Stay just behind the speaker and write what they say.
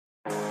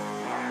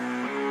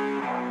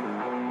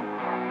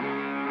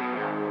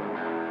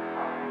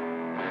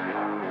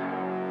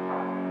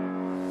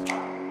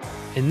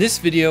In this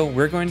video,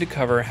 we're going to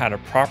cover how to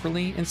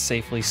properly and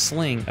safely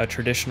sling a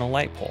traditional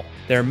light pole.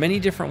 There are many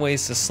different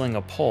ways to sling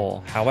a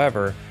pole,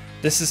 however,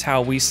 this is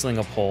how we sling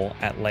a pole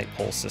at Light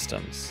Pole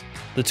Systems.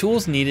 The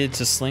tools needed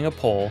to sling a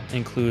pole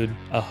include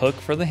a hook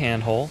for the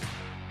handhole,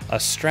 a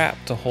strap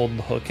to hold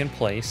the hook in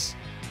place,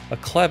 a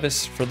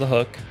clevis for the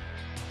hook,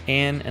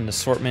 and an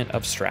assortment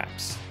of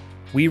straps.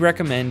 We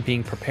recommend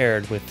being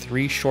prepared with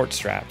 3 short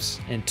straps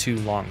and 2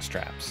 long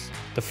straps.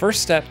 The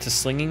first step to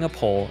slinging a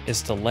pole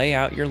is to lay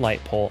out your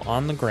light pole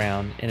on the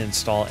ground and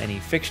install any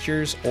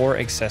fixtures or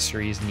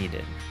accessories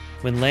needed.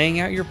 When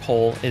laying out your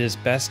pole, it is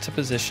best to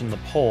position the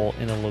pole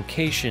in a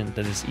location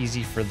that is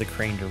easy for the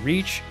crane to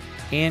reach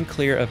and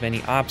clear of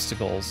any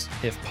obstacles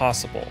if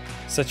possible,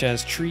 such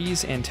as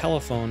trees and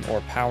telephone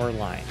or power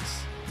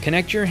lines.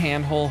 Connect your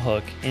handhole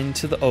hook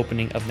into the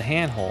opening of the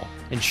handhole,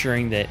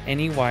 ensuring that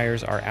any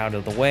wires are out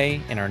of the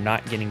way and are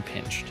not getting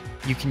pinched.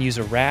 You can use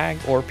a rag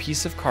or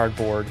piece of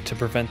cardboard to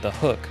prevent the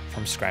hook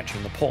from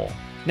scratching the pole.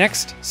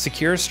 Next,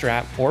 secure a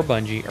strap or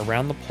bungee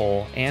around the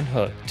pole and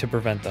hook to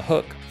prevent the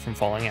hook from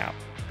falling out.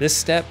 This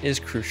step is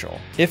crucial.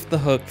 If the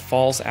hook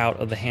falls out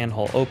of the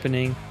handhole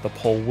opening, the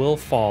pole will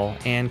fall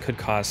and could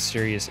cause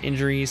serious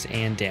injuries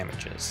and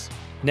damages.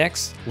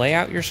 Next, lay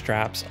out your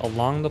straps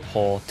along the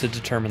pole to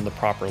determine the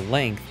proper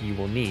length you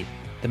will need.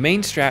 The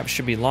main strap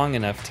should be long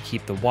enough to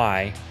keep the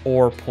Y,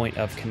 or point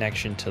of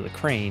connection to the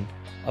crane,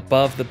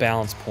 above the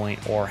balance point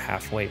or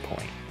halfway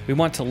point. We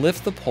want to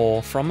lift the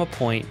pole from a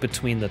point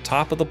between the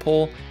top of the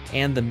pole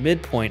and the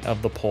midpoint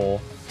of the pole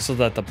so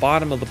that the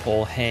bottom of the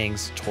pole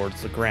hangs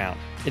towards the ground.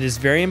 It is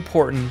very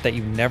important that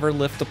you never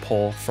lift the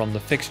pole from the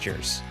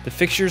fixtures. The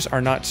fixtures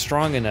are not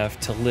strong enough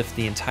to lift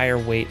the entire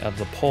weight of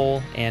the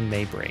pole and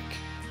may break.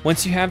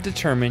 Once you have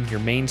determined your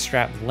main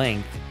strap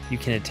length, you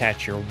can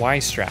attach your Y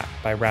strap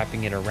by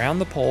wrapping it around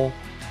the pole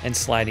and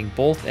sliding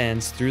both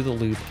ends through the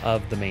loop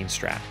of the main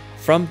strap.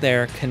 From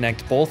there,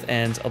 connect both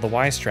ends of the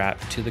Y strap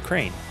to the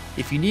crane.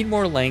 If you need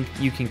more length,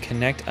 you can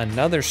connect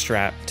another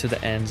strap to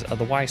the ends of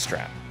the Y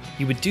strap.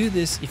 You would do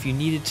this if you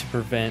needed to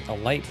prevent a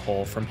light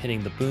pole from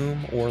hitting the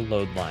boom or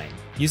load line.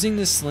 Using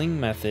this sling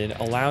method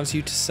allows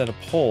you to set a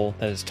pole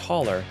that is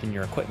taller than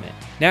your equipment.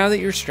 Now that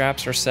your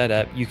straps are set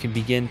up, you can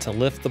begin to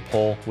lift the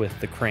pole with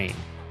the crane.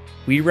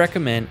 We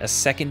recommend a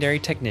secondary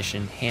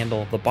technician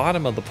handle the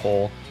bottom of the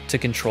pole to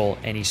control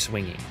any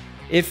swinging.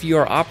 If you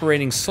are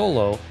operating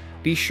solo,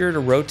 be sure to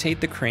rotate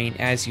the crane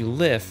as you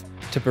lift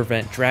to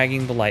prevent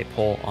dragging the light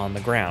pole on the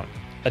ground.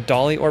 A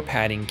dolly or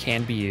padding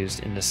can be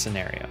used in this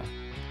scenario.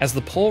 As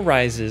the pole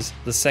rises,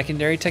 the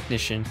secondary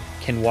technician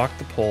can walk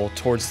the pole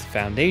towards the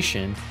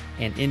foundation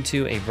and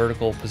into a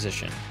vertical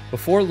position.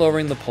 Before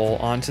lowering the pole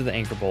onto the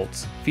anchor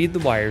bolts, feed the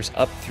wires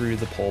up through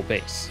the pole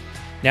base.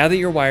 Now that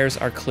your wires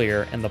are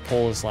clear and the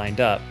pole is lined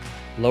up,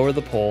 lower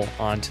the pole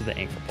onto the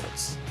anchor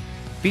bolts.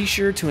 Be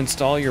sure to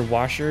install your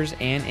washers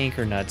and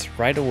anchor nuts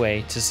right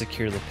away to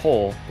secure the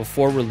pole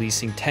before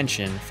releasing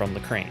tension from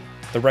the crane.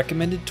 The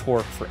recommended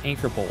torque for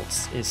anchor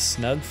bolts is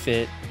snug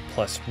fit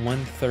plus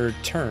 1/3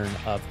 turn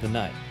of the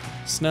nut.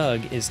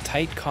 Snug is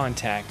tight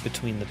contact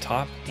between the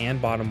top and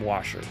bottom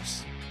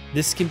washers.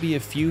 This can be a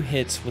few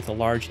hits with a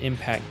large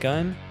impact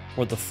gun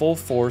or the full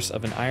force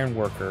of an iron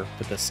worker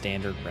with a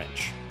standard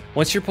wrench.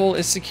 Once your pole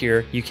is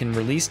secure, you can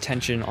release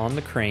tension on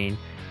the crane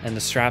and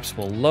the straps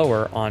will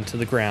lower onto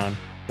the ground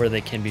where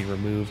they can be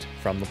removed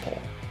from the pole.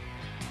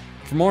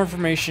 For more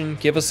information,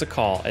 give us a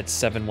call at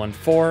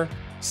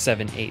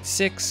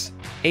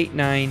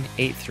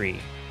 714-786-8983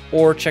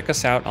 or check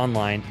us out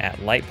online at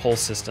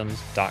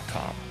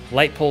lightpolesystems.com.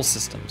 Light Pole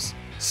Systems,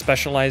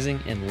 specializing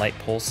in light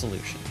pole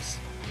solutions.